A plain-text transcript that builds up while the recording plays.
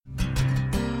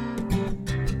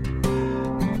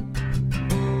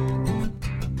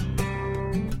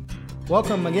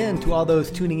Welcome again to all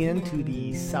those tuning in to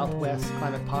the Southwest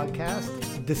Climate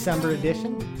Podcast, December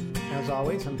edition. As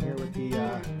always, I'm here with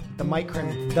the Mike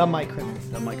Crimmins. The Mike Crimmins.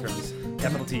 The Mike Crimmins.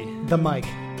 Capital T. The Mike.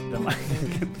 The Mike.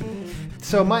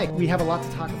 So, Mike, we have a lot to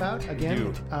talk about.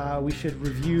 Again, we should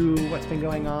review what's been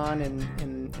going on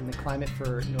in the climate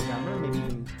for November, maybe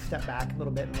even step back a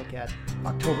little bit and look at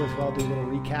October as well, do a little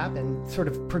recap, and sort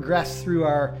of progress through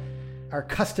our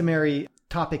customary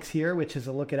topics here, which is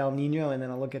a look at El Nino and then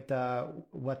a look at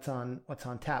what's on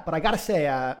tap. But I got to say,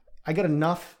 I get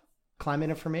enough climate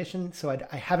information, so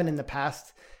I haven't in the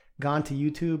past gone to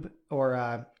YouTube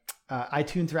or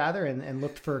iTunes rather and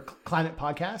looked for climate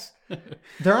podcasts.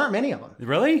 There aren't many of them.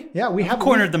 Really? Yeah, we have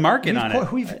cornered the market on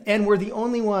it. And we're the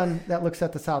only one that looks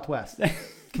at the Southwest.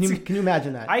 Can you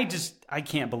imagine that? I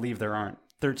can't believe there aren't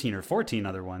 13 or 14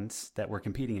 other ones that we're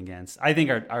competing against. I think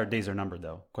our days are numbered,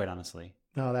 though, quite honestly.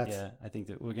 No, I think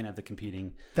that we're gonna have the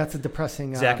competing. That's a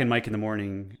depressing. Zach and Mike in the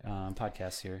morning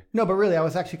podcast here. No, but really, I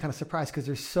was actually kind of surprised because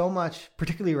there's so much,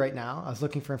 particularly right now. I was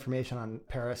looking for information on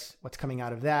Paris, what's coming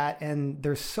out of that, and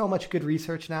there's so much good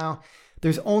research now.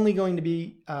 There's only going to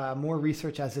be more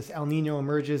research as this El Nino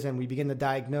emerges and we begin to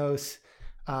diagnose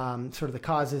sort of the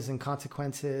causes and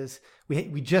consequences.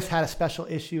 We just had a special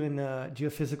issue in the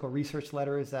Geophysical Research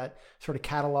Letters that sort of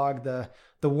cataloged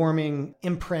the warming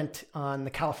imprint on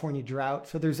the California drought.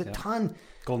 So there's a ton.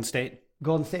 Golden State,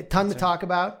 ton to talk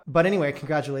about. But anyway,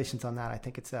 congratulations on that. I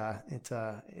think it's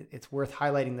worth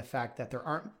highlighting the fact that there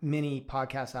aren't many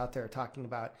podcasts out there talking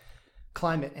about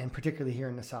climate, and particularly here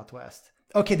in the Southwest.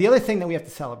 Okay, the other thing that we have to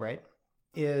celebrate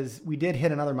is we did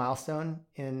hit another milestone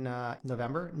in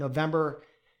November.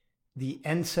 The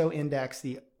ENSO index,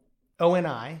 the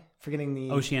ONI, forgetting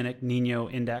the Oceanic Nino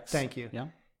Index. Thank you. Yeah.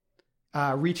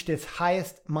 Reached its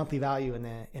highest monthly value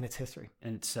in its history.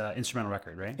 And it's instrumental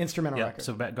record, right? Instrumental record.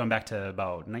 So going back to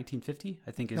about 1950,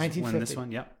 I think is when this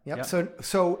one. Yep.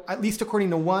 So at least according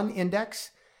to one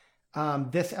index,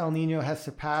 this El Nino has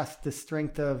surpassed the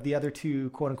strength of the other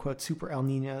two quote unquote super El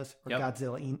Ninos or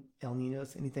Godzilla El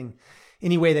Ninos.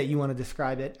 Any way that you want to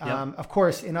describe it. Of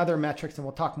course, in other metrics, and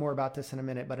we'll talk more about this in a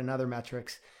minute, but in other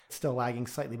metrics, still lagging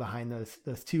slightly behind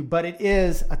those two. But it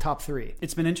is a top three.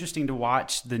 It's been interesting to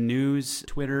watch the news,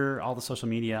 Twitter, all the social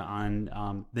media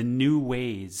on the new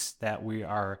ways that we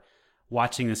are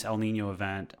watching this El Nino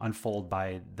event unfold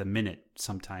by the minute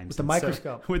sometimes. With the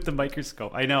microscope. With the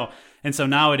microscope, I know. And so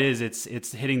now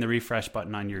it's hitting the refresh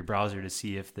button on your browser to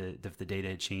see if the data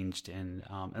had changed and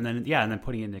then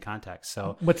putting it into context.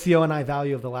 So what's the ONI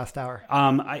value of the last hour?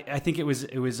 I think it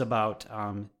was about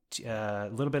a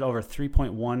little bit over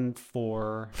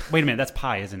 3.14. Wait a minute, that's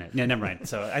pi, isn't it? Yeah, never mind.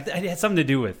 So it had something to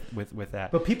do with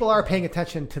that. But people are paying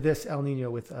attention to this El Nino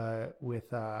with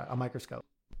a microscope.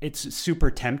 It's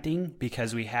super tempting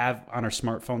because we have on our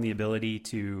smartphone the ability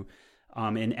to,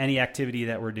 in any activity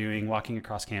that we're doing, walking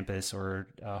across campus or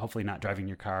hopefully not driving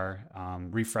your car,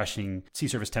 refreshing sea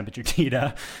surface temperature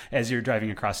data as you're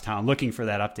driving across town, looking for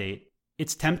that update.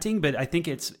 It's tempting, but I think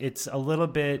it's a little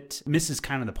bit misses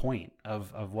kind of the point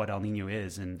of what El Nino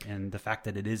is and the fact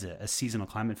that it is a seasonal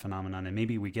climate phenomenon, and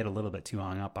maybe we get a little bit too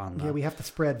hung up on that. Yeah, we have to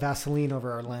spread Vaseline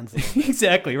over our lenses.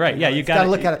 Exactly right. Yeah, you got to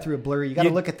look at it through a blurry. You got to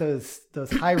look at those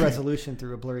high resolution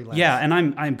through a blurry lens. Yeah, and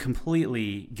I'm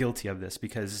completely guilty of this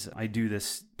because I do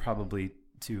this probably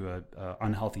to a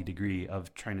unhealthy degree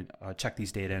of trying to check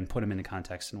these data and put them into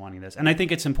context and wanting this. And I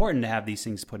think it's important to have these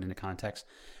things put into context.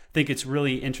 I think it's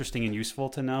really interesting and useful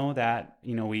to know that,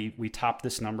 we topped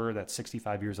this number that's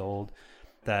 65 years old,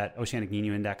 that Oceanic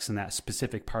Nino Index in that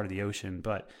specific part of the ocean.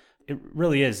 But it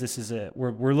really is,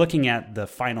 we're looking at the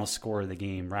final score of the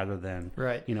game rather than,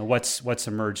 what's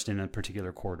emerged in a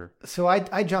particular quarter. So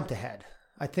I jumped ahead.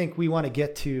 I think we want to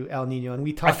get to El Nino, and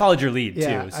we talked. I followed your lead too.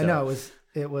 So. I know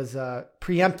it was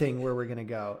preempting where we're going to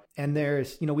go. And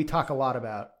there's, we talk a lot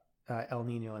about El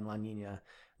Nino and La Nina,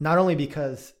 not only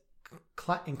because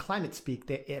in climate speak,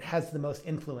 it has the most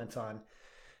influence on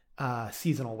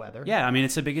seasonal weather. Yeah, I mean,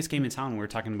 it's the biggest game in town. We're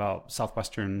talking about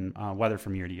southwestern weather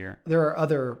from year to year. There are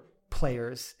other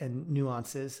players and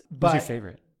nuances. But who's your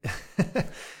favorite?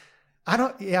 I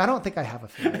don't think I have a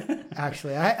favorite,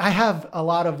 actually. I have a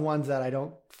lot of ones that I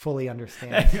don't fully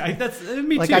understand. That's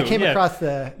me too. I came across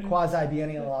the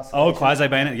quasi-biennial oscillation. Oh,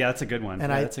 quasi-biennial. Yeah, that's a good one.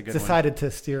 And that's a good decided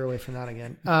to steer away from that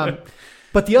again.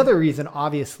 But the other reason,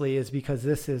 obviously, is because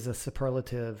this is a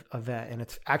superlative event, and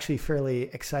it's actually fairly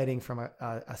exciting from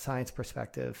a science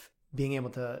perspective, being able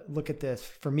to look at this,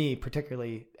 for me,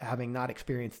 particularly having not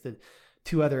experienced the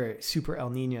two other super El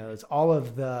Ninos, all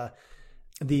of the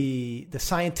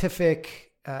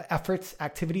scientific efforts,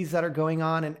 activities that are going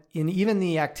on, and even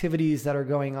the activities that are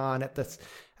going on at the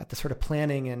sort of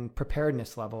planning and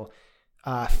preparedness level.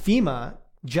 FEMA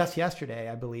just yesterday,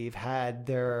 I believe,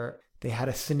 they had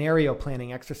a scenario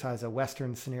planning exercise, a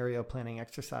Western scenario planning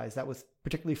exercise that was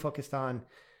particularly focused on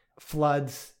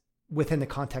floods within the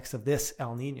context of this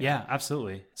El Nino. Yeah,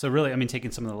 absolutely. So really, I mean, taking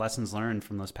some of the lessons learned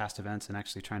from those past events and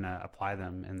actually trying to apply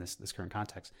them in this current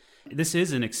context. This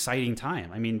is an exciting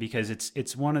time. I mean, because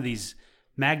it's one of these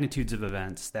magnitudes of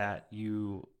events that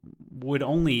you would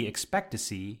only expect to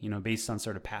see, based on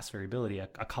sort of past variability a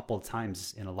couple of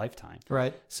times in a lifetime.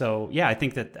 Right. So yeah, I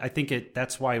think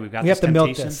that's why we have to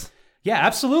milk this. Yeah,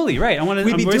 absolutely. Right.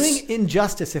 We'd be doing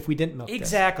injustice if we didn't milk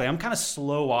exactly. I'm kind of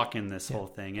slow walking this whole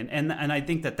thing. And I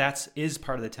think that is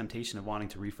part of the temptation of wanting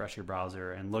to refresh your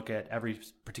browser and look at every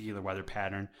particular weather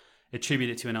pattern,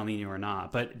 attribute it to an El Nino or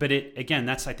not. But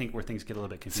that's, I think, where things get a little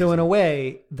bit confusing. So in a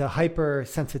way, the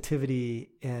hypersensitivity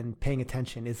and paying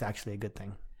attention is actually a good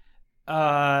thing.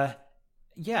 Yeah,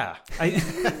 I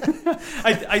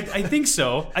think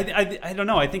so. I don't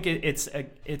know. I think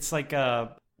it's like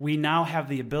we now have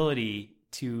the ability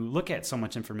to look at so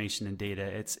much information and data.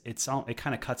 It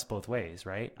kind of cuts both ways,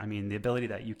 right? I mean, the ability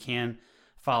that you can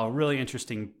follow really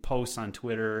interesting posts on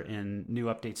Twitter and new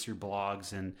updates through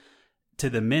blogs and to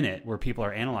the minute where people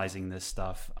are analyzing this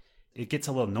stuff, it gets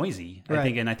a little noisy.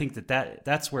 Right. I think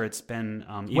that's where it's been.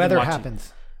 Weather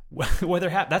happens.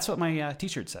 That's what my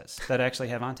T-shirt says that I actually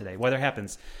have on today. Weather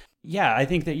happens. Yeah, I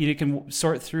think that you can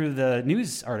sort through the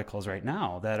news articles right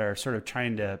now that are sort of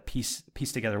trying to piece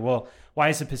together, well, why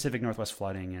is the Pacific Northwest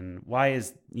flooding and why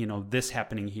is, this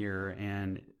happening here?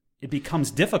 And it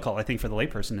becomes difficult, I think, for the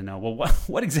layperson to know, well,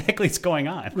 what exactly is going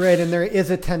on? Right, and there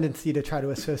is a tendency to try to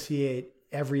associate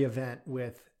every event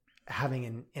with having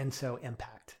an ENSO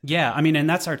impact. Yeah, I mean, and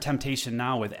that's our temptation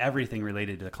now with everything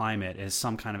related to the climate is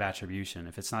some kind of attribution.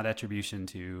 If it's not attribution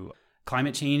to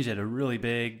climate change at a really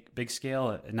big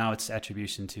scale, now it's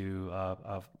attribution to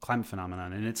a climate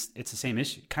phenomenon, and it's the same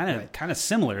issue, kind of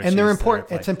similar. And they're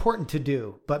important. It's important to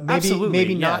do, but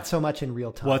maybe not so much in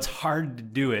real time. Well, it's hard to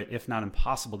do it, if not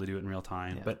impossible to do it in real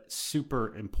time, but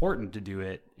super important to do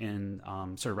it in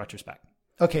sort of retrospect.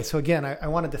 Okay, so again, I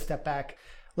wanted to step back.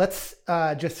 Let's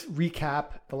just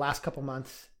recap the last couple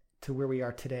months to where we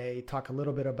are today, talk a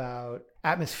little bit about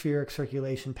atmospheric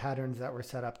circulation patterns that were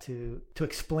set up to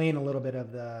explain a little bit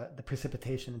of the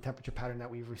precipitation and temperature pattern that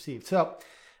we've received. So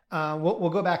we'll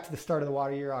go back to the start of the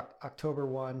water year, October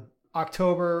 1.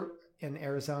 October in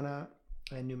Arizona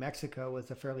and New Mexico was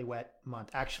a fairly wet month.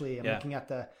 Actually, I'm looking at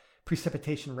the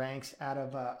precipitation ranks. Out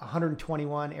of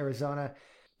 121, Arizona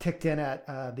ticked in at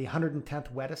the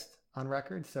 110th wettest on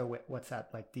record. So what's that,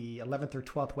 like the 11th or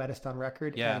 12th wettest on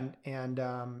record? Yeah.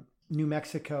 And New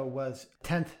Mexico was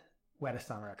 10th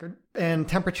wettest on record. And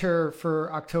temperature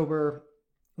for October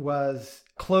was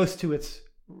close to its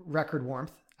record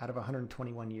warmth out of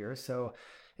 121 years. So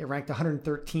it ranked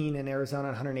 113 in Arizona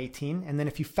and 118. And then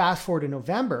if you fast forward to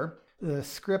November, the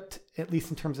script, at least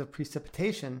in terms of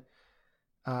precipitation,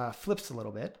 flips a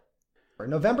little bit.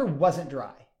 November wasn't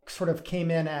dry. Sort of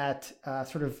came in at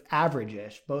sort of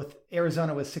average-ish. Both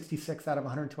Arizona was 66 out of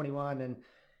 121,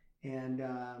 and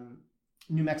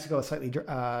New Mexico was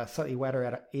slightly wetter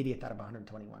at 80th out of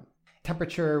 121.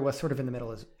 Temperature was sort of in the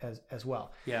middle as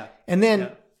well. Yeah. And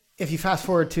then if you fast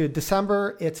forward to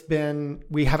December,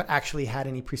 we haven't actually had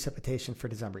any precipitation for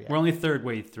December yet. We're only third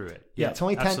way through it. Yeah, it's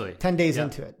only 10 days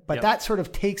into it. But that sort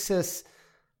of takes us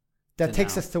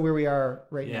to where we are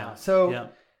right now. So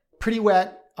pretty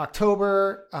wet.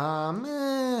 October,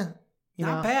 not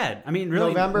bad. I mean, really,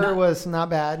 November was not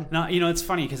bad. No, it's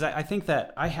funny because I think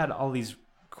that I had all these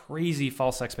crazy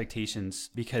false expectations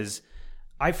because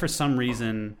I, for some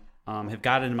reason, have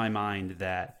got it in my mind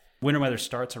that winter weather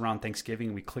starts around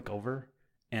Thanksgiving. We click over,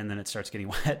 and then it starts getting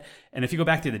wet. And if you go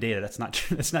back to the data, that's not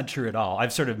true. That's not true at all.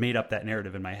 I've sort of made up that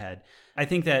narrative in my head. I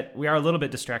think that we are a little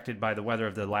bit distracted by the weather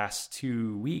of the last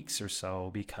 2 weeks or so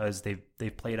because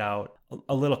they've played out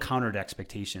a little counter to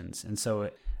expectations. And so,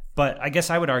 but I guess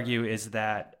I would argue is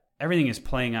that everything is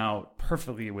playing out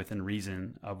perfectly within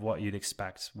reason of what you'd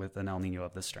expect with an El Nino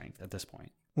of this strength at this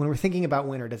point. When we're thinking about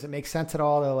winter, does it make sense at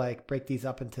all to like break these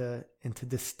up into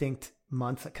distinct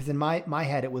months? Because in my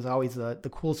head, it was always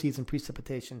the cool season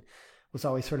precipitation was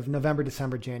always sort of November,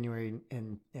 December, January,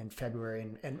 and February,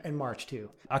 and March too.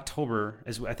 October,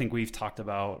 as I think we've talked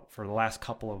about for the last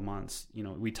couple of months,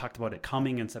 we talked about it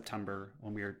coming in September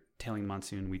when we were tailing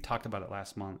monsoon. We talked about it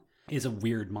last month. Is a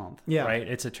weird month, right?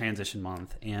 It's a transition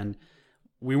month. And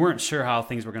we weren't sure how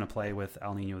things were going to play with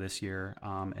El Nino this year.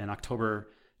 And October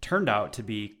turned out to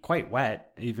be quite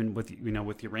wet, even with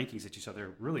with your rankings that you saw.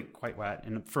 They're really quite wet,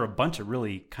 and for a bunch of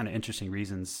really kind of interesting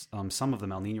reasons. Some of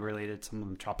them El Nino related, some of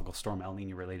them tropical storm El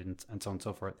Nino related, and so on and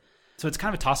so forth. So it's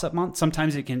kind of a toss-up month.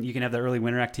 Sometimes you can have the early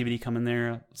winter activity come in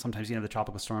there. Sometimes you can have the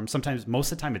tropical storm. Sometimes,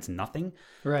 most of the time, it's nothing.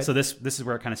 Right. So this is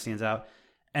where it kind of stands out.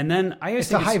 And then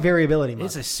it's a high variability month.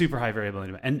 It's a super high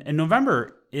variability month. And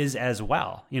November is as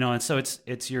well. And so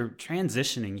it's you're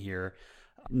transitioning here.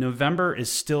 November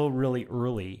is still really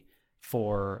early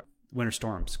for winter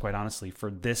storms, quite honestly, for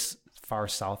this far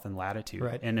south in latitude.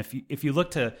 Right. And if you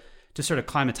look to sort of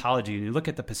climatology and you look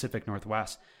at the Pacific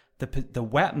Northwest, the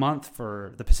wet month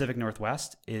for the Pacific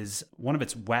Northwest is one of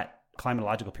its wet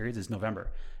climatological periods is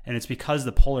November. And it's because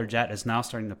the polar jet is now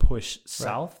starting to push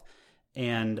south. Right.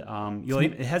 And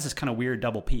it has this kind of weird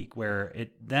double peak where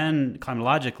it then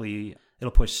climatologically it'll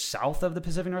push south of the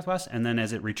Pacific Northwest, and then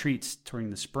as it retreats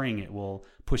during the spring, it will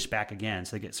push back again.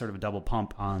 So they get sort of a double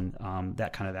pump on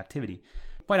that kind of activity.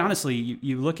 Quite honestly,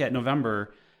 you look at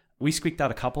November, we squeaked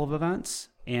out a couple of events,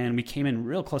 and we came in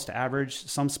real close to average.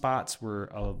 Some spots were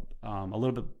a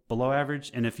little bit below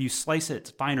average, and if you slice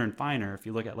it finer and finer, if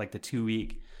you look at like the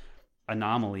 2-week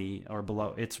anomaly or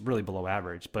below, it's really below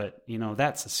average. But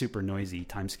that's a super noisy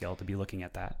timescale to be looking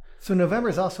at that. So November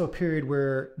is also a period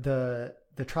where the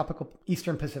tropical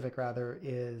Eastern Pacific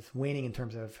is waning in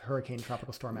terms of hurricane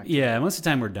tropical storm activity. Yeah, most of the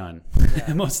time we're done.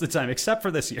 Yeah. Most of the time, except for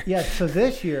this year. Yeah, so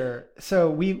this year,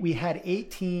 we had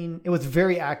 18. It was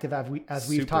very active as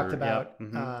we've talked about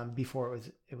before.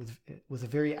 It was a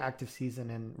very active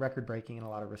season and record breaking in a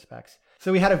lot of respects.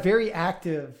 So we had a very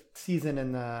active season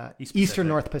in the Eastern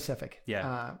North Pacific.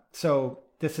 Yeah. So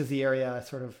this is the area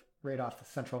sort of right off the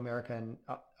Central America and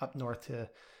up north to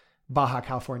Baja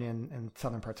California and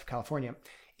southern parts of California.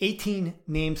 18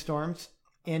 named storms.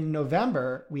 In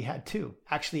November, we had 2.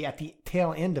 Actually, at the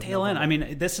tail end of November. I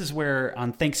mean, this is where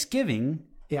on Thanksgiving.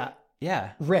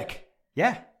 Yeah. Rick.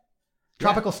 Yeah.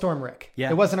 Tropical Storm Rick. Yeah.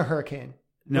 It wasn't a hurricane.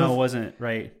 No, it wasn't.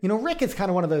 Right. Rick is kind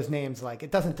of one of those names, like,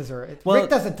 it doesn't deserve it. Well, Rick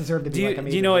doesn't deserve to be like a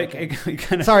major hurricane. It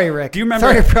kind of, sorry, Rick. Do you remember?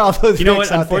 Sorry for all those Ricks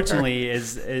what, out unfortunately,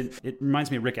 there. it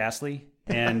reminds me of Rick Astley.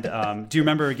 And do you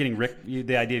remember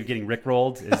the idea of getting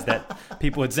Rickrolled is that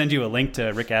people would send you a link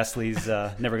to Rick Astley's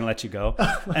Never Gonna Let You Go.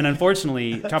 And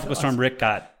unfortunately, Tropical Storm Rick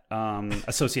got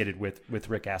associated with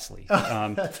Rick Astley.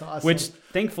 That's awesome. Which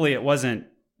thankfully it wasn't.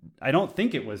 I don't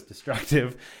think it was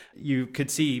destructive. You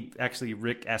could see actually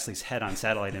Rick Astley's head on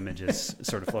satellite images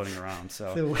sort of floating around.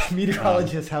 So the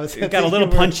meteorologist it got a little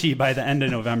punchy by the end of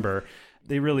November.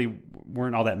 They really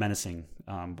weren't all that menacing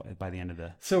by the end of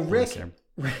the. So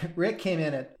Rick came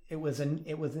in it was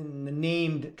in the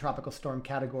named tropical storm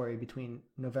category between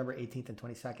November 18th and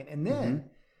 22nd, and then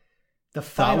the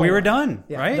final. Thought we were done,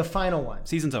 yeah, right? The final one.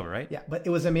 Season's over, right? Yeah, but it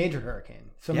was a major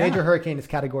hurricane. So major hurricane is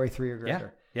category 3 or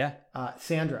greater. Yeah.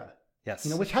 Sandra. Yes.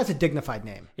 Which has a dignified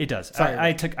name. It does. Sorry,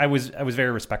 I was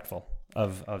very respectful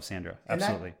of Sandra.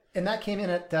 Absolutely. And that came in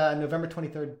at November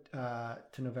 23rd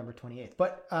to November 28th.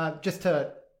 But just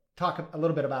to talk a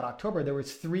little bit about October, there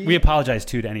was 3. We apologize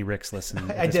to any Ricks listening.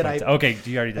 I did. Okay,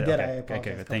 you already did. I did. Okay. I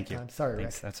apologize. Okay, thank you. Sorry,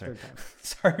 Thanks. Rick. That's right.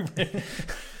 Sorry,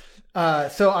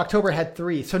 Rick. So October had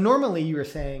 3. So normally you were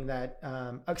saying that.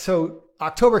 So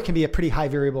October can be a pretty high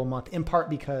variable month, in part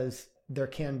because there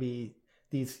can be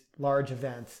these large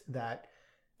events that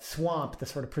swamp the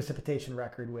sort of precipitation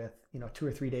record with 2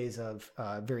 or 3 days of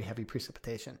very heavy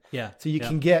precipitation. Yeah. So you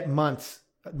can get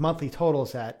monthly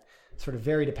totals that sort of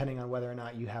vary depending on whether or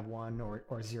not you have 1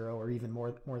 or 0 or even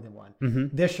more than 1.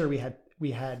 Mm-hmm. This year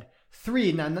we had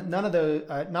 3. Now, none of those,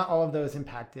 not all of those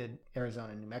impacted Arizona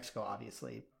and New Mexico,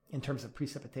 obviously, in terms of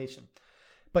precipitation,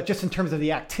 but just in terms of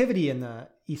the activity in the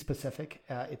East Pacific,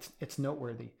 it's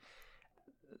noteworthy.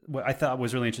 What I thought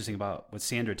was really interesting about with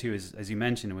Sandra too is, as you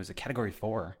mentioned, it was a category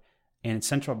 4, and its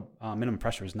central minimum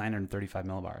pressure is 935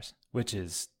 millibars, which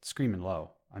is screaming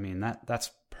low. I mean, that's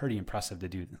pretty impressive to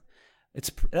do.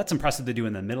 That's impressive to do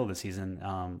in the middle of the season,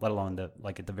 let alone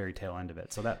at the very tail end of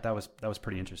it. So that was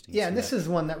pretty interesting. Yeah, and this is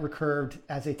one that recurved,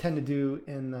 as they tend to do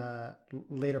in the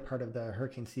later part of the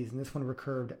hurricane season. This one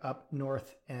recurved up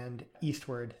north and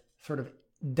eastward, sort of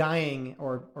dying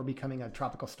or becoming a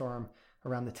tropical storm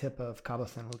around the tip of Cabo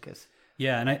San Lucas.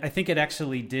 Yeah, and I think it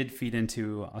actually did feed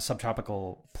into a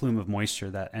subtropical plume of moisture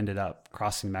that ended up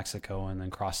crossing Mexico and then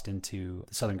crossed into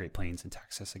the southern Great Plains in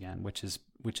Texas again, which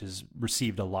has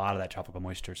received a lot of that tropical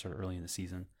moisture sort of early in the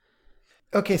season.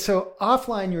 Okay, so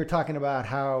offline you were talking about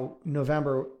how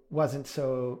November wasn't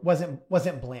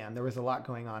bland. There was a lot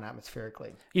going on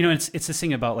atmospherically. It's this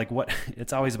thing about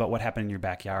it's always about what happened in your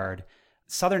backyard.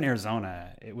 Southern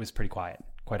Arizona, it was pretty quiet,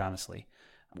 quite honestly.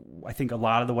 I think a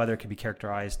lot of the weather could be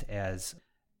characterized as,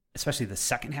 especially the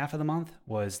second half of the month,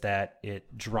 was that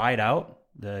it dried out,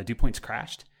 the dew points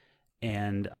crashed,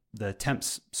 and the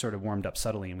temps sort of warmed up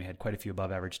subtly, and we had quite a few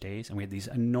above average days, and we had these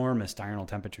enormous diurnal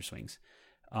temperature swings.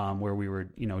 where we were,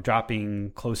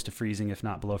 dropping close to freezing, if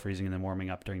not below freezing, and then warming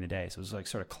up during the day. So it was like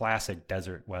sort of classic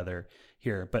desert weather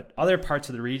here. But other parts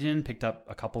of the region picked up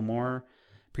a couple more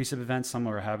precip events. Some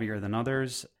were heavier than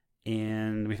others.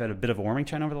 And we've had a bit of a warming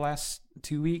trend over the last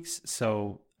 2 weeks.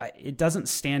 So it doesn't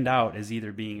stand out as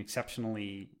either being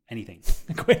exceptionally anything,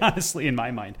 quite honestly, in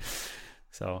my mind.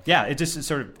 So yeah,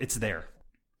 it's there.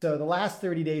 So the last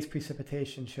 30 days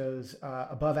precipitation shows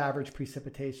above average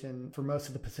precipitation for most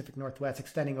of the Pacific Northwest,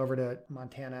 extending over to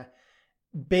Montana.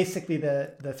 Basically,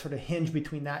 the sort of hinge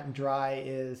between that and dry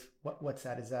is, what's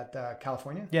that? Is that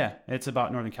California? Yeah, it's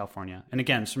about Northern California. And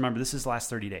again, just remember, this is the last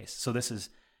 30 days. So this is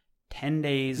 10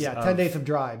 days. Yeah, 10 days of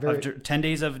dry. 10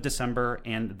 days of December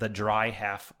and the dry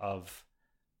half of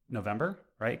November,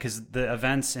 right? Because the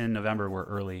events in November were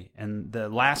early. And the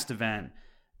last event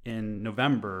in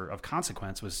November of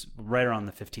consequence was right around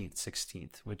the 15th,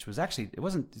 16th, which was actually, it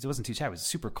wasn't too bad. It was a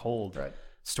super cold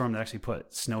storm that actually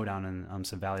put snow down in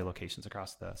some valley locations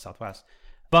across the Southwest.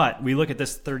 But we look at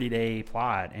this 30-day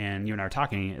plot, and you and I are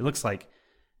talking, it looks like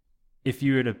if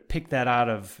you were to pick that out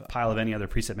of a pile of any other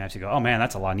precip maps, you go, oh man,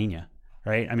 that's a La Nina,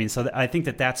 right? I mean, so I think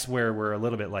that's where we're a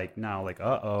little bit like now, like,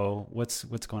 uh-oh, what's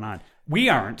going on? We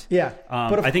aren't. Yeah.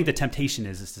 But I think the temptation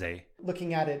is to say,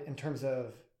 looking at it in terms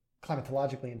of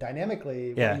climatologically and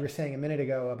dynamically, what you were saying a minute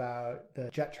ago about the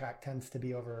jet track tends to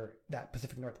be over that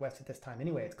Pacific Northwest at this time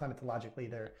anyway. It's climatologically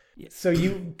there. Yeah. So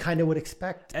you kind of would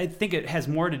expect. I think it has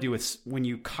more to do with when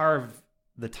you carve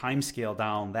the time scale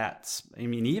down.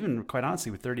 Even quite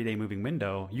honestly, with 30-day moving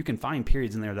window, you can find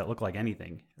periods in there that look like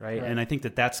anything, right? And I think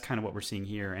that's kind of what we're seeing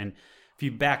here. And if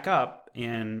you back up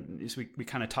and as we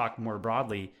kind of talk more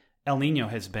broadly, El Nino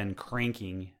has been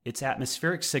cranking. Its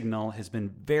atmospheric signal has been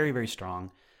very, very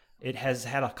strong. It has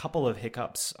had a couple of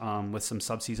hiccups with some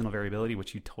subseasonal variability,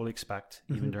 which you totally expect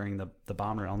even during the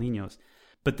bomber El Ninos.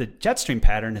 But the jet stream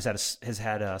pattern has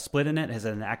had a split in it. It has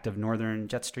had an active northern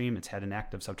jet stream. It's had an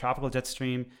active subtropical jet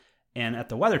stream. And at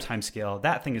the weather time scale,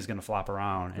 that thing is going to flop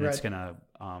around, and it's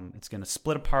going to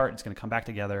split apart. It's going to come back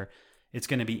together. It's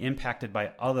going to be impacted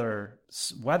by other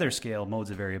weather scale modes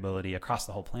of variability across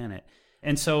the whole planet.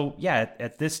 And so, yeah,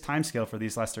 at this time scale for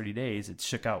these last 30 days, it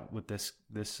shook out with this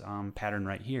pattern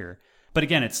right here. But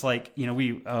again, it's like,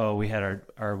 we had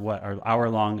our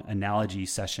hour-long analogy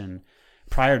session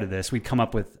prior to this. We'd come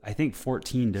up with, I think,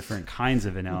 14 different kinds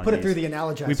of analogies. We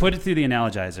put it through the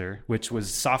Analogizer. Which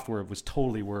was software, was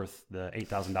totally worth the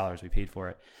 $8,000 we paid for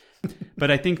it.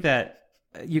 But I think that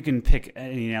you can pick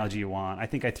any analogy you want. I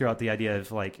think I threw out the idea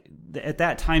of like, at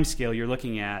that time scale, you're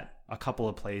looking at a couple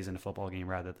of plays in a football game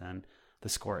rather than the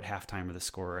score at halftime or the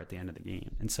score at the end of the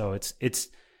game. And so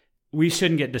we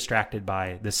shouldn't get distracted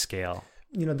by this scale.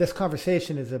 This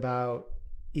conversation is about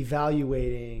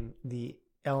evaluating the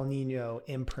El Nino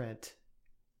imprint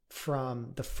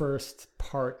from the first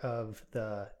part of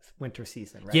the winter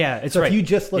season, right? Yeah, it's so right. If you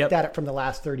just looked at it from the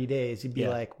last 30 days, you'd be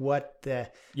like, what the?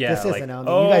 This isn't El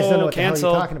Nino. You guys don't know what the hell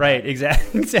you're talking about. Right,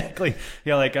 exactly.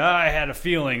 You're like, I had a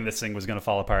feeling this thing was going to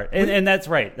fall apart. And that's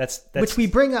right. That's which we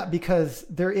bring up because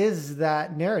there is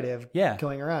that narrative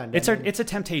going around. It's a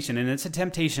temptation, and it's a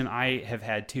temptation I have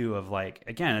had too of like,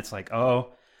 again, it's like,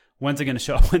 oh, when's it going to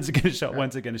show up? When's it going to show up?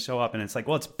 When's it going to show up? And it's like,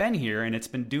 well, it's been here and it's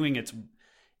been doing its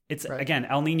again,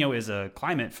 El Nino is a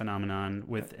climate phenomenon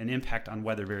with an impact on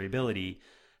weather variability.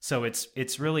 So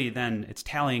it's really then it's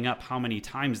tallying up how many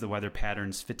times the weather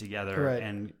patterns fit together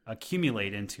and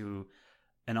accumulate into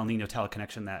an El Nino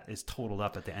teleconnection that is totaled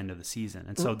up at the end of the season.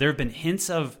 And so there have been hints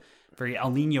of very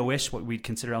El Nino-ish, what we'd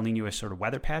consider El Nino-ish sort of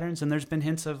weather patterns. And there's been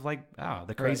hints of like,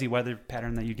 the crazy weather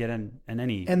pattern that you get in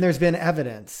any. And there's been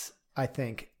evidence, I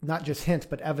think, not just hints,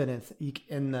 but evidence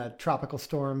in the tropical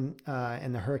storm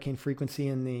and the hurricane frequency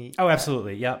in the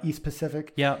absolutely, East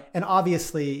Pacific. Yeah. And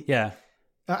obviously,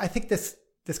 I think this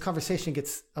conversation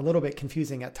gets a little bit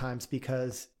confusing at times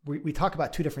because we talk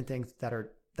about two different things that are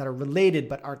related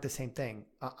but aren't the same thing.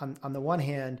 On the one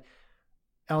hand,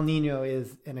 El Nino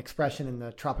is an expression in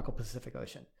the tropical Pacific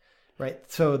Ocean, right?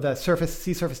 So the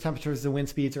sea surface temperatures, the wind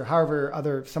speeds, or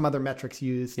however some other metrics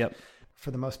used. Yep. For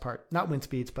the most part, not wind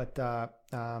speeds, but part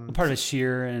of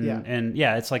shear and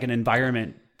it's like an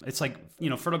environment. It's like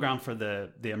fertile ground for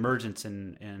the emergence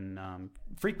and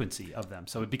frequency of them.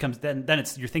 So it becomes then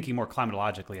you're thinking more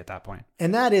climatologically at that point.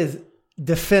 And that is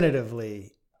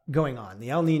definitively going on. The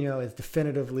El Nino is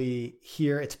definitively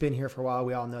here. It's been here for a while.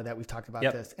 We all know that. We've talked about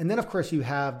this. And then of course you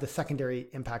have the secondary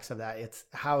impacts of that. It's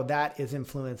how that is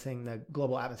influencing the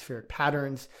global atmospheric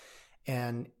patterns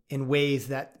and in ways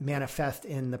that manifest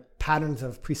in the patterns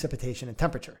of precipitation and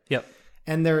temperature. Yep.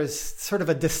 And there's sort of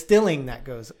a distilling that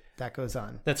goes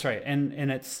on. That's right.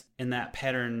 And that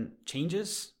pattern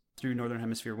changes through Northern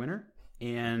Hemisphere winter.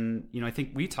 And, I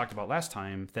think we talked about last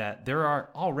time that there are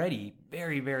already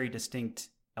very, very distinct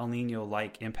El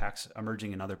Nino-like impacts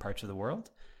emerging in other parts of the world.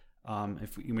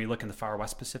 If we look in the far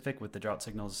West Pacific with the drought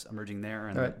signals emerging there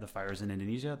and the fires in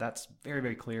Indonesia, that's very,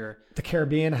 very clear. The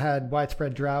Caribbean had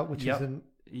widespread drought, which is an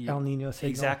El Nino signal.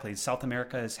 Exactly. South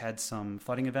America has had some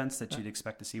flooding events that you'd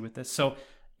expect to see with this. So,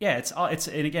 yeah, it's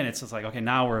just like, okay,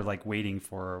 now we're like waiting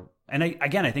for, and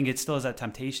I think it still is that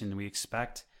temptation. We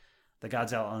expect the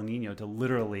Godzilla El Nino to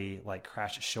literally like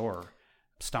crash ashore,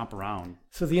 stomp around.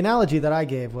 So the analogy that I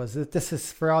gave was that this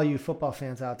is for all you football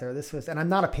fans out there. And I'm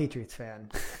not a Patriots fan,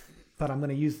 but I'm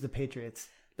going to use the Patriots.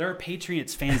 There are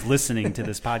Patriots fans listening to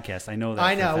this podcast. I know that.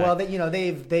 I know. Well, they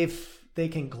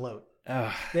can gloat.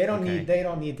 They don't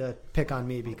need to pick on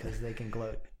me because they can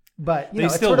gloat. But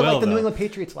it's sort of like the New England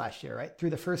Patriots last year, right? Through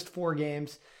the first 4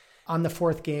 games, on the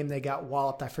 4th game they got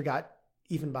walloped. I forgot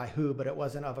even by who, but it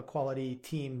wasn't of a quality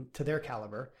team to their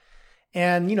caliber.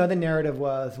 And, the narrative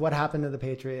was what happened to the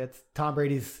Patriots. Tom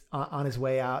Brady's on his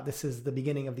way out. This is the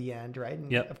beginning of the end, right?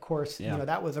 And of course,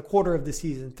 that was a quarter of the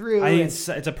season through. I think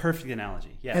it's a perfect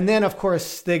analogy. Yeah. And then, of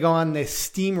course, they go on, they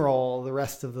steamroll the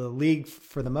rest of the league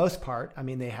for the most part. I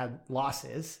mean, they had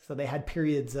losses. So they had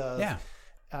periods of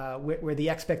where the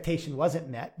expectation wasn't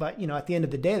met. But, at the end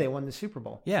of the day, they won the Super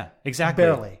Bowl. Yeah, exactly.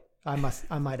 Barely. I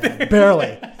might add.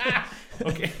 Barely.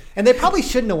 Okay. And they probably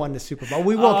shouldn't have won the Super Bowl.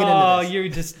 We won't get into this. Oh, you're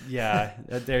just,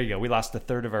 there you go. We lost a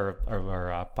third of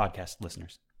our podcast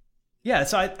listeners. Yeah.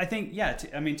 So I think,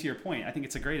 to your point, I think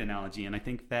it's a great analogy. And I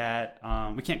think that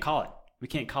we can't call it. We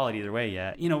can't call it either way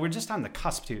yet. We're just on the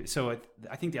cusp too. So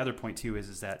I think the other point too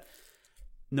is that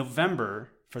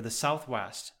November for the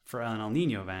Southwest for an El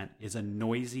Nino event is a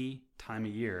noisy time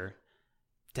of year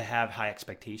to have high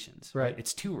expectations. Right.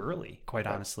 It's too early, quite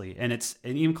honestly. And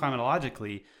even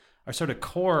climatologically, our sort of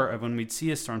core of when we'd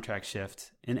see a storm track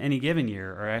shift in any given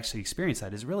year or actually experience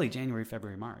that is really January,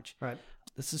 February, March. Right.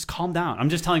 This is calm down. I'm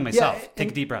just telling myself,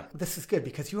 take a deep breath. This is good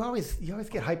because you always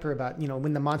get hyper about,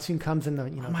 when the monsoon comes and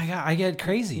oh my God, I get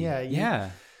crazy. Yeah.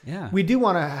 We do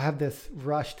want to have this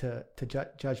rush to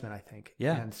judgment, I think.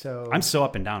 Yeah. And so I'm so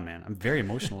up and down, man. I'm very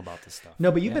emotional about this stuff.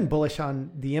 No, but you've been bullish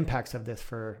on the impacts of this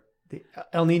for the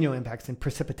El Nino impacts and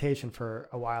precipitation for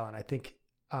a while. And I think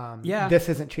this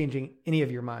isn't changing any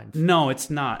of your minds. No, it's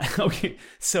not. Okay.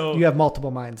 So you have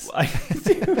multiple minds.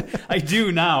 I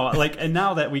do now. And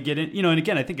now that we get in, and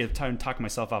again, I think I'm talking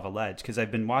myself off a ledge because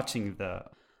I've been watching the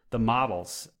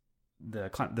models,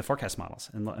 the forecast models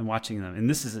and watching them. And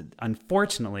this is,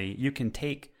 unfortunately, you can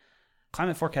take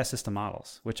climate forecast system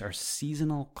models, which are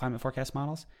seasonal climate forecast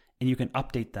models, and you can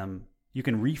update them. You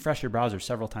can refresh your browser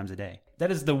several times a day.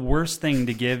 That is the worst thing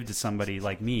to give to somebody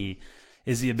like me,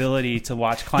 is the ability to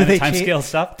watch climate timescale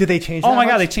stuff. Do they change? Oh my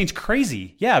God, they change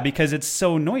crazy. Yeah, because it's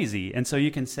so noisy. And so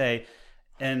you can say,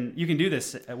 and you can do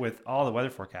this with all the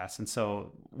weather forecasts. And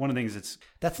so one of the things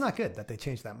that's not good that they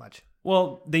change that much.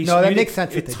 Well, that makes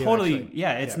sense. It's totally,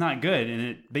 it's not good, and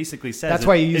it basically says that's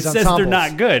why you use ensembles. It says they're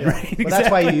not good, right? Well,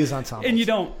 that's why you use ensembles, and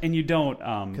you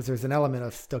don't because there's an element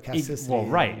of stochasticity. Well,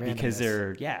 right, because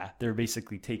they're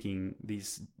basically taking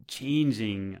these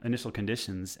changing initial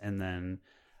conditions and then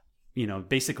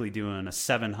basically doing a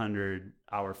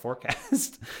 700-hour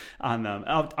forecast on them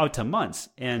out to months,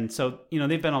 and so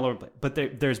they've been all over, but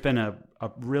there's been a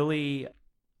really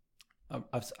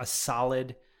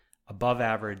solid, above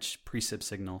average precip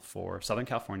signal for Southern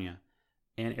California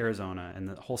and Arizona and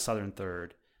the whole southern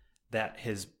third that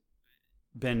has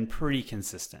been pretty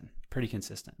consistent.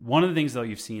 One of the things though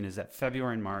you've seen is that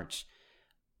February and March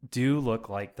do look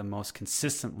like the most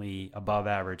consistently above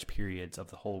average periods of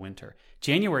the whole winter.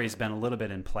 January has been a little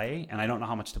bit in play, and I don't know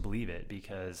how much to believe it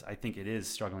because I think it is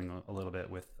struggling a little bit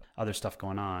with other stuff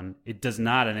going on. It does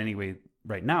not in any way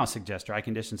right now suggest dry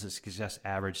conditions. It suggests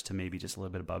average to maybe just a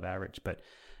little bit above average, but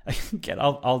again,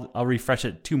 I'll refresh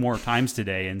it 2 more times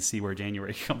today and see where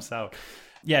January comes out.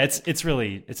 Yeah, it's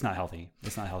not healthy.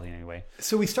 It's not healthy in any way.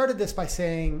 So we started this by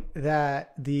saying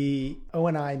that the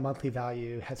ONI monthly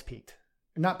value has peaked.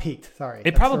 Not peaked, sorry.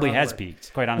 It probably has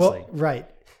peaked, quite honestly. Well, right.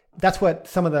 That's what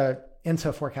some of the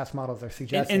ENSO forecast models are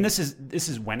suggesting. And this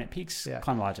is when it peaks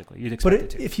chronologically. You'd expect it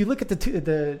to. If you look at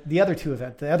the other two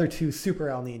events, the other 2 super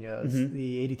El Ninos,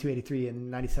 the 82-83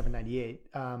 and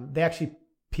 97-98, they actually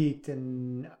peaked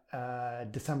in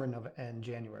December and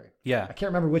January. Yeah. I can't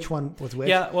remember which one was which.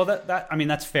 Yeah, well,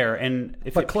 that's fair. And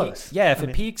if it close. Peaks, if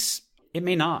it peaks, it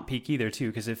may not peak either too,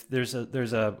 because if there's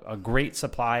a great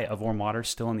supply of warm water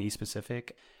still in the East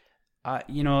Pacific,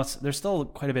 there's still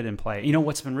quite a bit in play.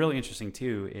 What's been really interesting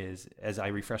too is as I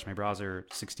refresh my browser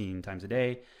 16 times a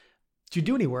day, Did you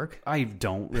do any work? I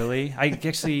don't really. I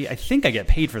think I get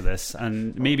paid for this,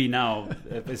 and maybe now,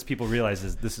 as people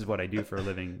realize this is what I do for a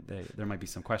living, there might be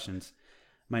some questions.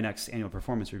 My next annual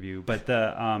performance review, but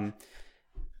the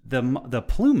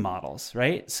plume models,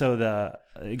 right? So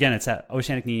again, it's that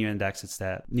Oceanic Nino Index. It's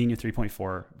that Nino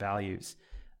 3.4 values.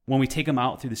 When we take them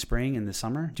out through the spring and the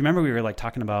summer, do you remember we were like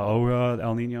talking about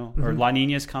El Nino or La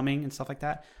Nina is coming and stuff like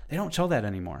that? They don't show that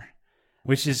anymore.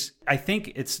 Which is, I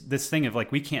think it's this thing of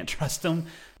like, we can't trust them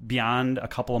beyond a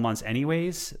couple of months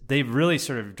anyways. They've really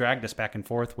sort of dragged us back and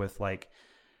forth with like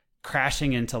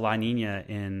crashing into La Nina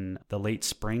in the late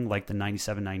spring, like the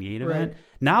 97, 98 event. Right.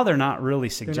 Now they're not really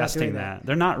suggesting They're not that.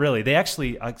 They're not really. They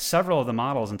actually, several of the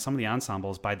models and some of the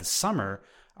ensembles by the summer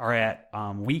are at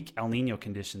weak El Nino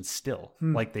conditions still.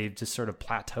 Like they've just sort of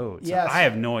plateaued. So I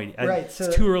have no idea. Right.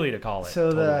 It's too early to call it. So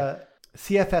totally. the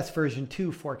CFS version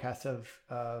 2 forecast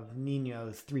of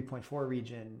Nino's 3.4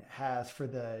 region has for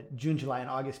the June, July, and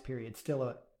August period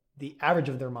still the average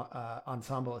of their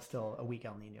ensemble is still a weak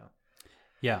El Nino.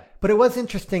 Yeah. But it was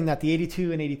interesting that the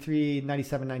 82 and 83,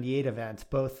 97, 98 events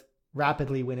both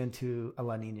rapidly went into a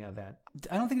La Nina event.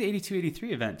 I don't think the 82,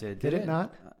 83 event did. Did it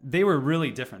not? They were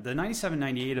really different. The 97,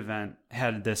 98 event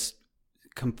had this,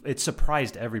 it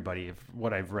surprised everybody of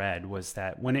what I've read was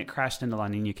that when it crashed into La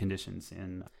Nina conditions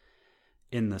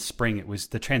in the spring,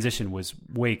 the transition was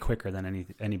way quicker than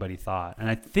anybody thought. And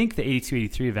I think the 82,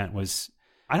 83 event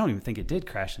I don't even think it did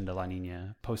crash into La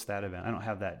Nina post that event. I don't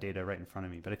have that data right in front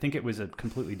of me, but I think it was a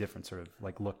completely different sort of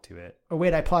like look to it. Oh,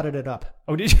 wait, I plotted it up.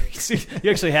 Oh, did you?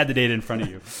 You actually had the data in front of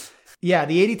you. Yeah,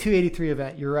 the 82, 83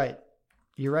 event, you're right.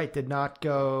 You're right, did not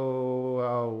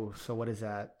go, so what is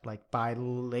that? Like by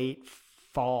late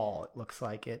fall, it looks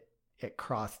like it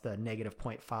crossed the negative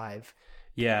 0.5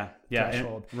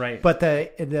 threshold. Right. But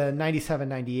the 97,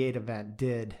 98 event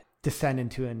did descend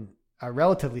into a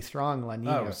relatively strong La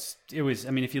Nina. Oh, it was.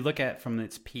 I mean, if you look at from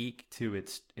its peak to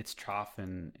its trough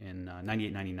in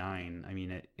 98, 99, I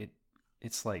mean,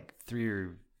 it's like 3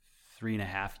 or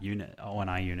 3.5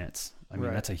 ONI units. I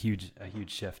mean, That's a huge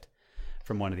shift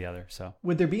from one to the other. So,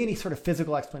 would there be any sort of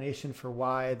physical explanation for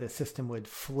why the system would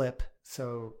flip?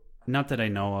 So, not that I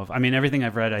know of. I mean, everything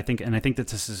I've read, I think that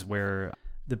this is where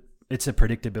it's a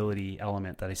predictability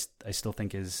element that I still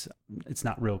think it's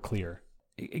not real clear.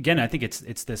 Again, I think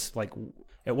it's this like,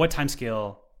 at what time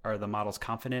scale are the models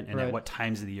confident, and at what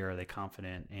times of the year are they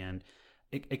confident? And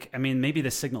I mean, maybe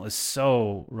the signal is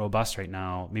so robust right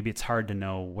now. Maybe it's hard to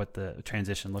know what the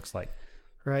transition looks like.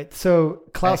 Right. So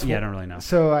Klaus, I don't really know.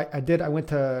 So I went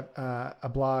to a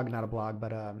blog, not a blog,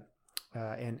 but an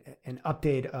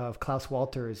update of Klaus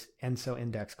Walter's ENSO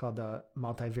index called the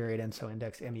Multivariate ENSO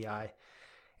Index, MEI,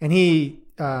 and he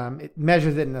it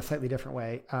measures it in a slightly different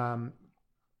way.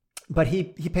 But he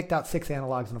picked out 6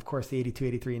 analogs, and of course the 82,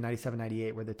 83, and 97,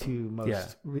 98 were the two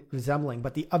most resembling.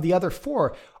 But of the other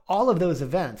 4, all of those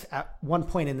events at one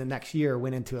point in the next year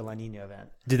went into a La Nina event.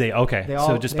 Did they? Okay,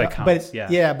 so just by counts.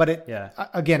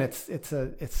 Again,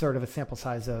 it's sort of a sample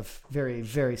size of very,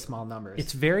 very small numbers.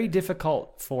 It's very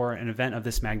difficult for an event of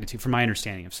this magnitude, from my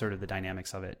understanding of sort of the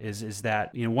dynamics of it, is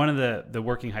that, you know, one of the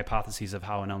working hypotheses of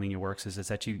how an El Nino works is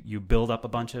that you build up a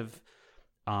bunch of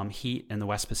heat in the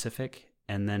West Pacific,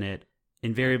 and then it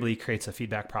invariably creates a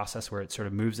feedback process where it sort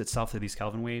of moves itself through these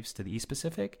Kelvin waves to the East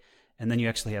Pacific. And then you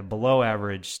actually have below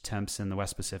average temps in the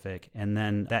West Pacific. And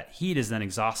then that heat is then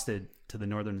exhausted to the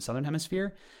Northern and Southern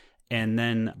Hemisphere. And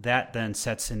then that then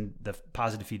sets in the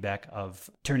positive feedback of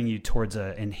turning you towards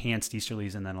an enhanced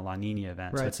easterlies and then a La Nina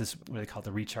event. Right. So it's this, what they call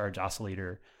the recharge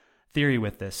oscillator theory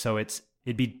with this. So it'd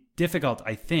be difficult,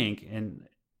 I think, and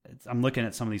I'm looking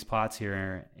at some of these plots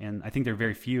here, and I think there are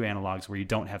very few analogs where you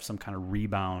don't have some kind of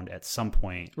rebound at some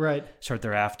point short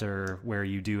thereafter, where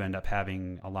you do end up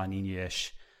having a La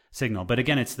Nina-ish signal. But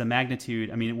again, it's the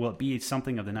magnitude. I mean, will it be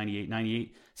something of the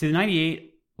 98? See, the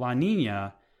 98 La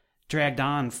Nina dragged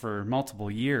on for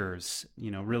multiple years,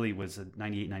 you know, really was a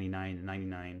 98, 99, and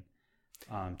 99,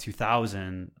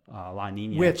 2000 La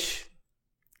Nina. Which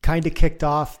kind of kicked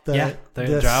off the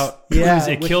drought. Yeah,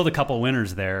 it killed a couple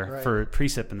winners there for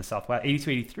precip in the Southwest. 82,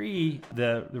 83,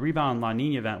 the rebound La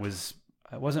Nina event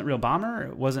wasn't a real bomber.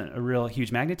 It wasn't a real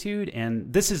huge magnitude.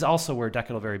 And this is also where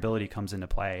decadal variability comes into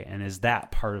play. And is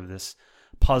that part of this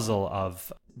puzzle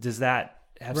of, does that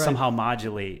have somehow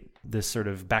modulate this sort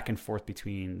of back and forth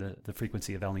between the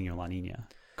frequency of El Nino and La Nina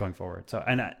going forward? So,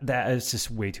 and that is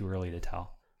just way too early to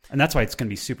tell. And that's why it's going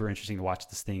to be super interesting to watch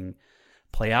this thing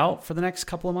play out for the next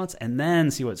couple of months, and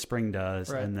then see what spring does,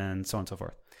 and then so on and so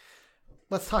forth.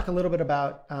 Let's talk a little bit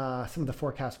about some of the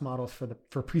forecast models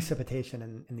for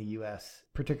precipitation in the U.S.,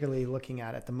 particularly looking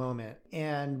at the moment.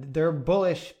 And they're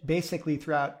bullish basically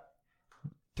throughout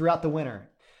throughout the winter.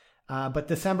 But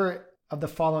December of the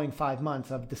following 5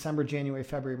 months, of December, January,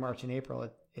 February, March, and April,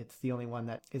 it's the only one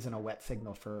that isn't a wet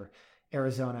signal for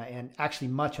Arizona and actually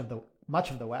much of the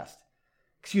West.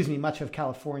 Much of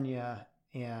California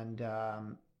and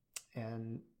the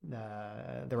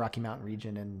Rocky Mountain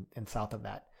region and south of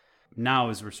that. Now,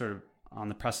 as we're sort of on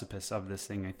the precipice of this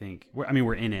thing, I think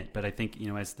we're in it, but I think,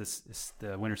 as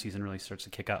the winter season really starts to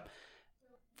kick up,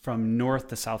 from North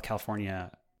to South California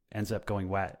ends up going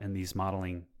wet in these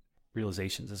modeling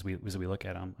realizations as we look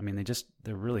at them. I mean,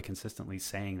 they're really consistently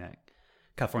saying that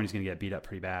California's going to get beat up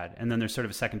pretty bad, and then there's sort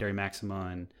of a secondary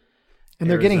maxima and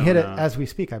they're getting hit as we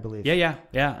speak, I believe. Yeah.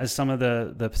 As some of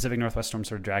the Pacific Northwest storms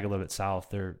sort of drag a little bit south,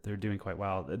 they're doing quite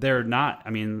well. They're not.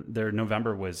 I mean, their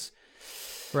November was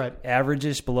right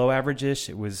average-ish, below average-ish.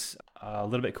 It was a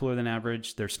little bit cooler than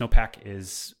average. Their snowpack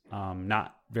is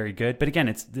not very good, but again,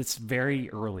 it's very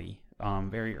early,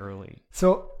 very early.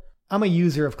 So I'm a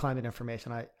user of climate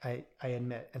information, I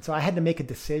admit, and so I had to make a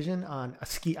decision on a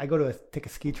ski. I go to take a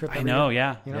ski trip. I know,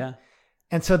 year, yeah.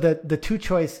 And so the two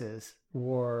choices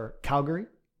were Calgary,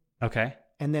 okay,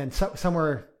 and then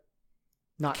somewhere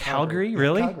not Calgary.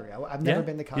 Really? Calgary. I've never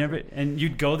been to Calgary. And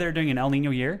you'd go there during an El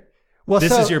Nino year. Well,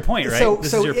 this is your point, right?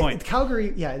 This is your point.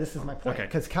 Calgary, yeah, this is my point. Okay.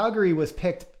 Because Calgary was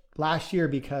picked last year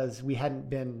because we hadn't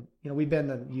been, we've been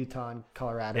in Utah and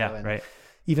Colorado and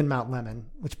even Mount Lemmon,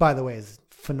 which by the way is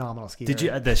phenomenal ski. Did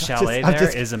you? The chalet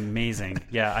is amazing.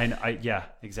 Yeah, I yeah,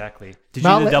 exactly. Did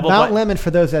Mount, you do the double? Mount Lemmon,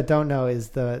 for those that don't know, is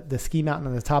the ski mountain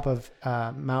on the top of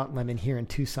Mount Lemmon here in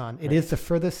Tucson. It is the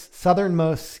furthest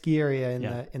southernmost ski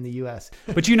area in the U.S.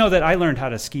 But you know that I learned how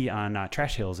to ski on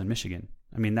trash hills in Michigan.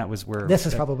 I mean, that was where this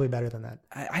is probably better than that.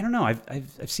 I don't know.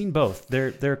 I've seen both.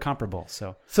 They're comparable.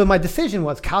 So my decision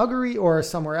was Calgary or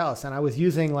somewhere else, and I was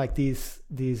using like these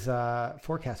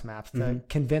forecast maps to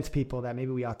convince people that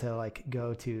maybe we ought to like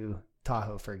go to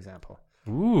Tahoe, for example.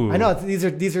 Ooh, I know these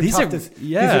are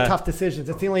tough decisions.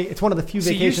 It's one of the few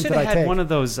vacations that I take. You should have had one of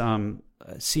those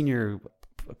senior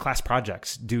class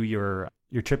projects do your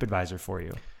TripAdvisor for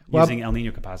you. Using El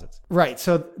Nino composites. Right.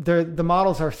 So the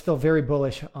models are still very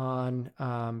bullish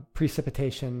on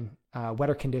precipitation,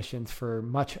 wetter conditions for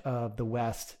much of the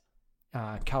West,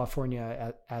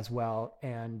 California as well.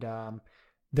 And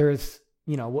there's,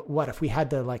 what if we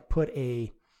had to like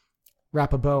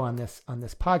wrap a bow on this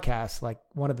podcast? Like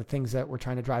one of the things that we're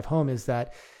trying to drive home is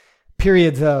that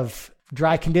periods of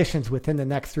dry conditions within the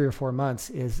next 3 or 4 months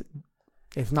is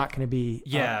not going to be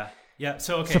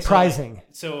surprising.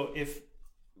 So if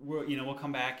we'll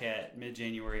come back at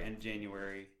mid-January, end of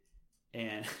January,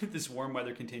 and this warm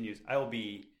weather continues, I'll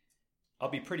be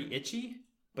pretty itchy,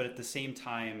 but at the same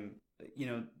time,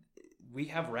 we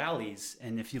have rallies.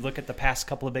 And if you look at the past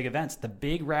couple of big events, the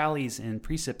big rallies in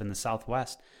precip in the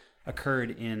Southwest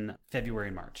occurred in February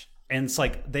and March. And it's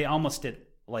like they almost did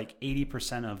like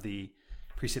 80% of the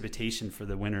precipitation for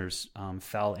the winters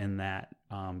fell in that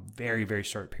very, very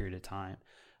short period of time.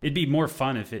 It'd be more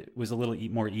fun if it was a little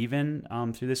more even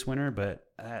through this winter, but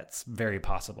that's very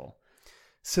possible.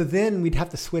 So then we'd have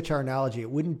to switch our analogy. It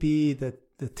wouldn't be the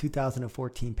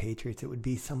 2014 Patriots. It would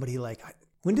be somebody like,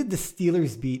 when did the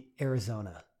Steelers beat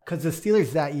Arizona? Because the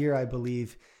Steelers that year, I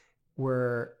believe,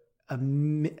 were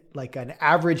like an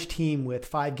average team with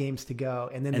 5 games to go,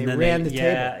 and then they ran the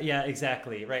table. Yeah,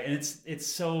 exactly. Right. And it's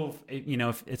so,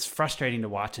 it's frustrating to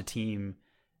watch a team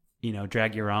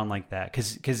drag you around like that,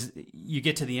 because you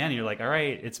get to the end and you're like, all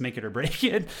right, it's make it or break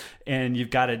it, and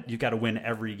you've got to win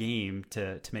every game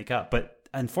to make up. But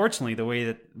unfortunately, the way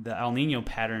that the El Nino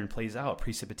pattern plays out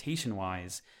precipitation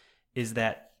wise is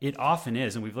that it often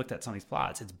is, and we've looked at some of these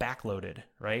plots, it's backloaded,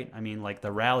 right? I mean, like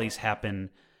the rallies happen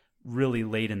really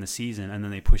late in the season and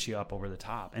then they push you up over the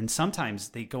top, and sometimes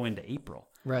they go into April,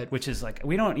 right? Which is like,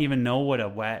 we don't even know what a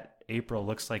wet April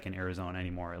looks like in Arizona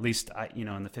anymore. At least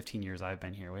in the 15 years I've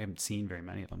been here, we haven't seen very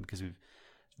many of them because we've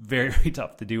very, very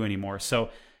tough to do anymore. So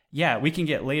yeah, we can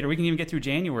get later. We can even get through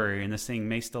January and this thing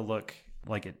may still look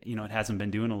like it, it hasn't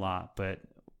been doing a lot, but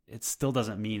it still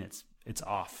doesn't mean it's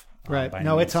off. Right.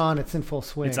 No, it's on. It's in full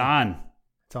swing. It's on.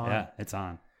 It's on. Yeah, it's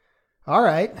on. All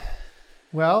right.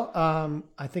 Well,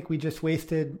 I think we just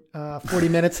wasted 40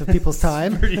 minutes of people's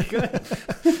time. Pretty good.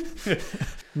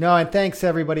 No, and thanks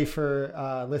everybody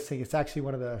for listening. It's actually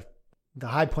one of the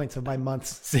high points of my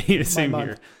months. Same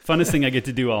here. Funnest thing I get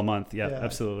to do all month. Yeah,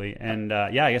 absolutely. And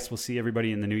I guess we'll see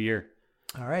everybody in the new year.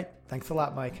 All right. Thanks a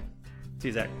lot, Mike. See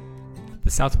you, Zach.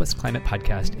 The Southwest Climate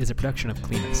Podcast is a production of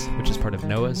CLIMAS, which is part of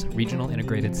NOAA's Regional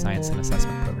Integrated Science and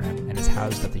Assessment Program and is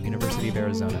housed at the University of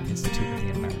Arizona Institute of the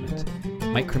Environment.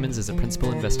 Mike Crimmins is a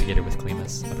principal investigator with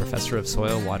CLIMAS, a professor of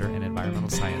soil, water, and environmental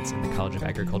science in the College of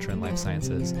Agriculture and Life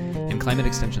Sciences, and climate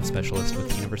extension specialist with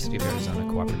the University of Arizona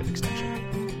Cooperative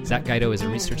Extension. Zach Guido is a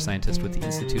research scientist with the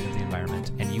Institute of the Environment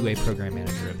and UA program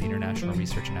manager of the International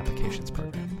Research and Applications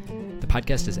Program. The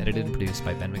podcast is edited and produced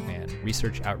by Ben McMahon,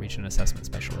 research, outreach, and assessment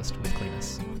specialist with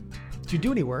CLIMAS. Do you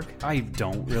do any work? I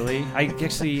don't really. I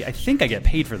think I get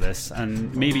paid for this,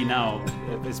 and maybe now,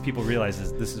 as people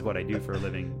realize this is what I do for a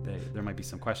living, there might be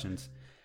some questions.